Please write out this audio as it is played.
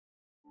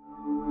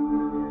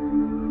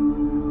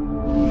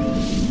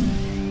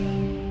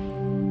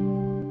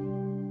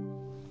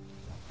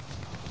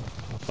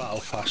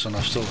pass and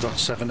I've still got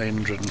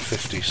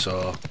 1750,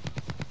 so...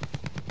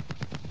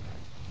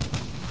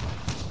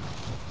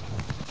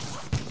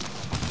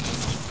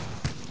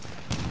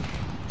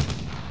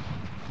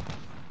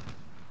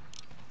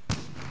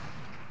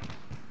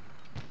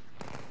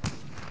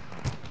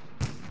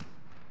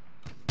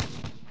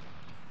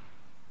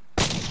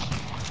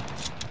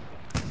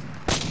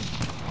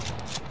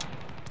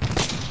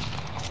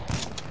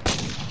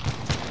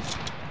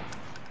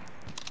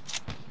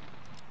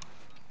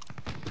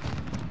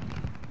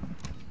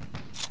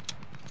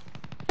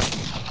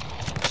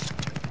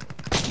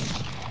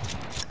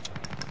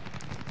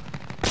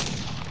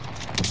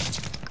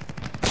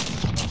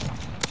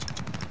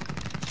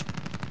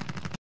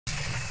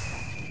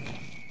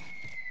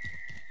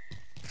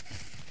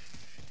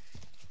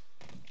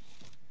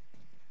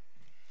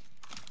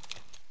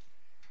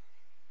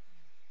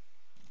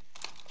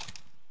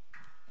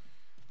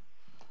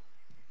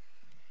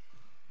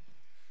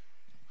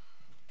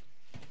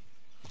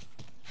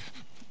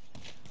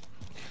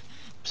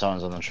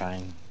 Someone's on the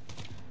train.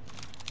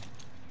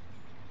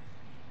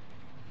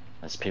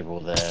 There's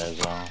people there as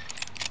well.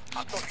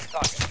 I've got the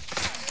target.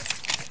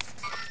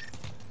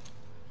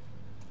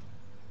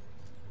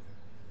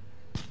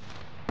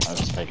 I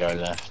just they go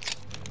left.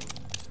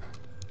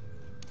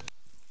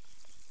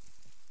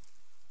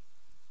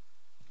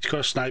 He's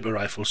got a sniper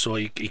rifle, so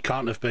he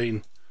can't have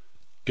been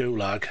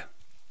Gulag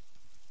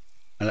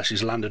unless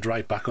he's landed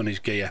right back on his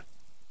gear.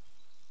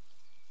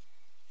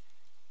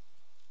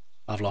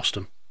 I've lost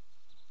him.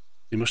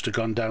 He must have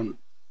gone down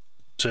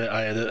to...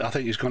 I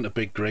think he's gone to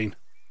Big Green.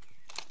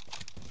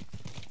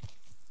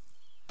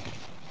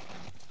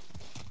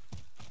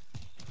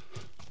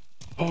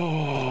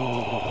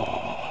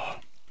 Oh.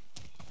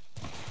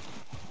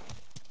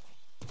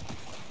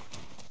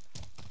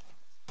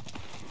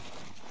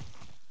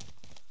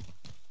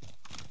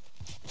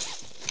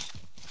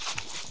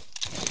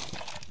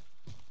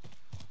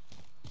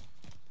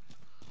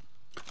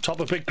 Top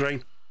of Big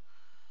Green.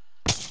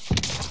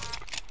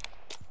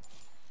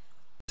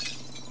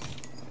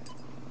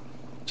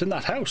 It's in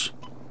that house.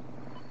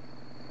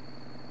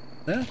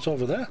 Yeah, it's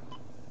over there.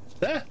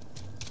 There.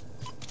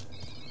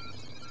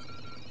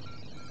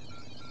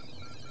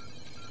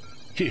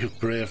 You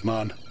brave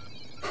man.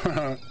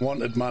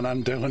 Wanted man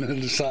I'm doing it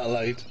in the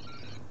satellite.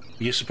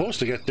 You're supposed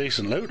to get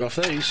decent loot off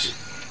these.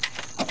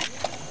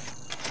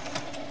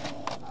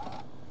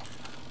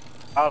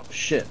 Oh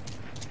shit.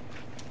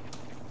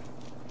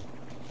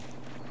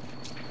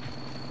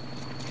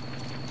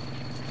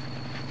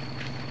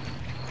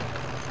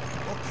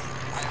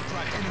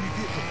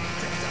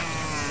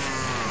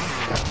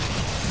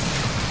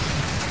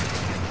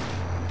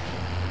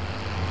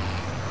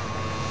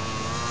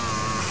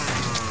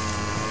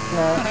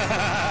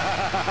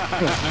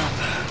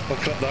 I'll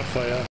cut that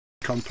fire.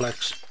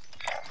 Complex.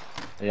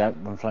 Yeah,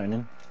 I'm floating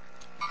in.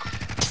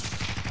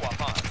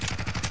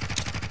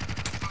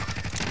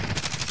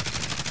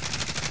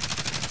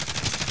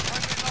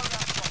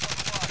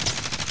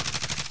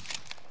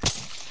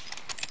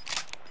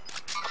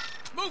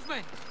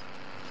 Movement!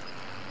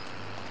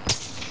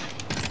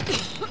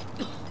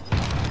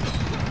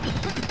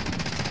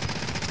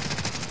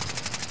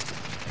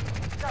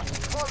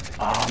 Oh,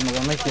 I'm not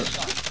gonna make it.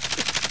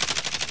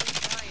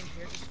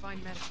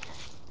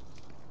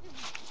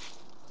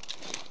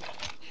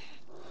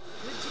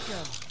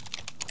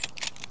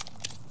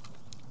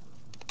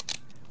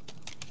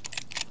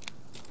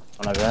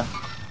 One over there.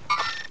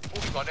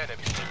 We've got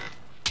enemy.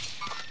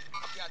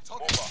 Yeah,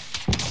 over.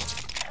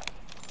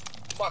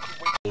 Fucking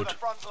weak to the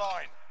front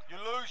line. You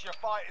lose, your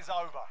fight is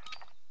over.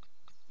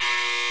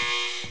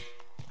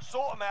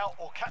 Sort them out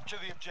or capture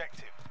the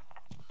objective.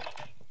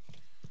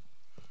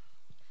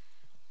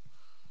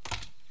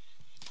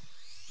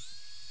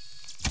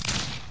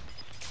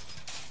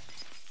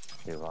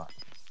 You're right.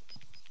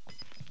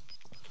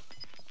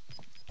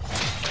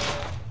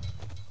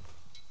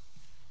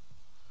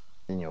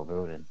 In your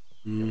building.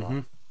 Mm-hmm.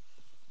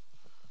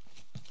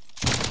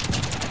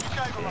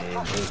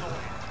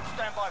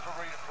 Stand by for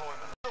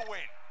redeployment. The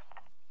win.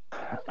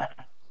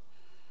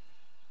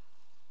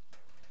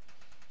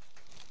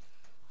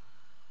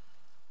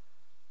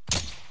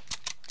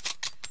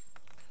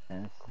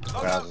 Yes.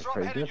 Browser's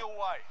pretty good. Your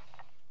way.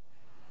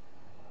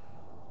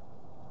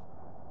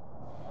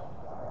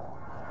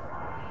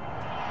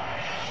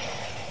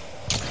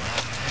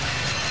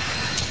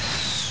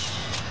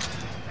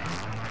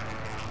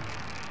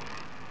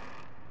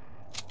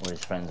 All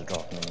his friends are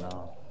dropping him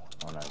now.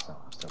 Oh no, it's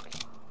not. I'm still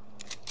king.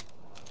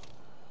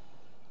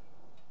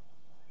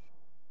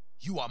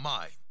 You are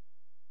mine.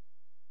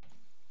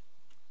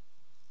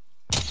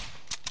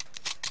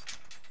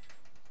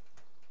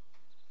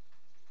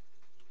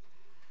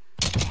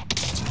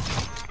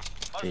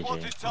 Most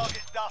wanted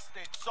target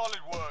dusted.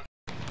 Solid work.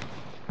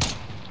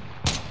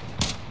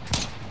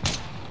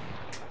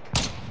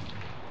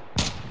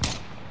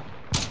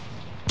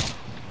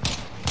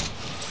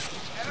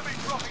 Enemy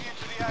dropping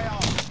into the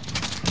AR.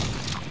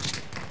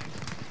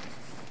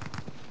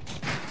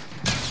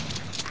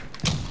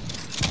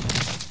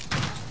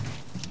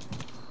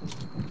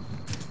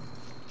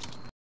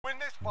 Win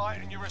this fight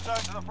and you return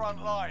to the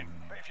front line.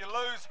 But if you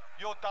lose,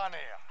 you're done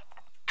here.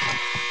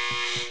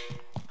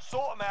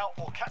 Sort them out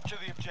or capture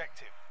the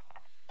objective.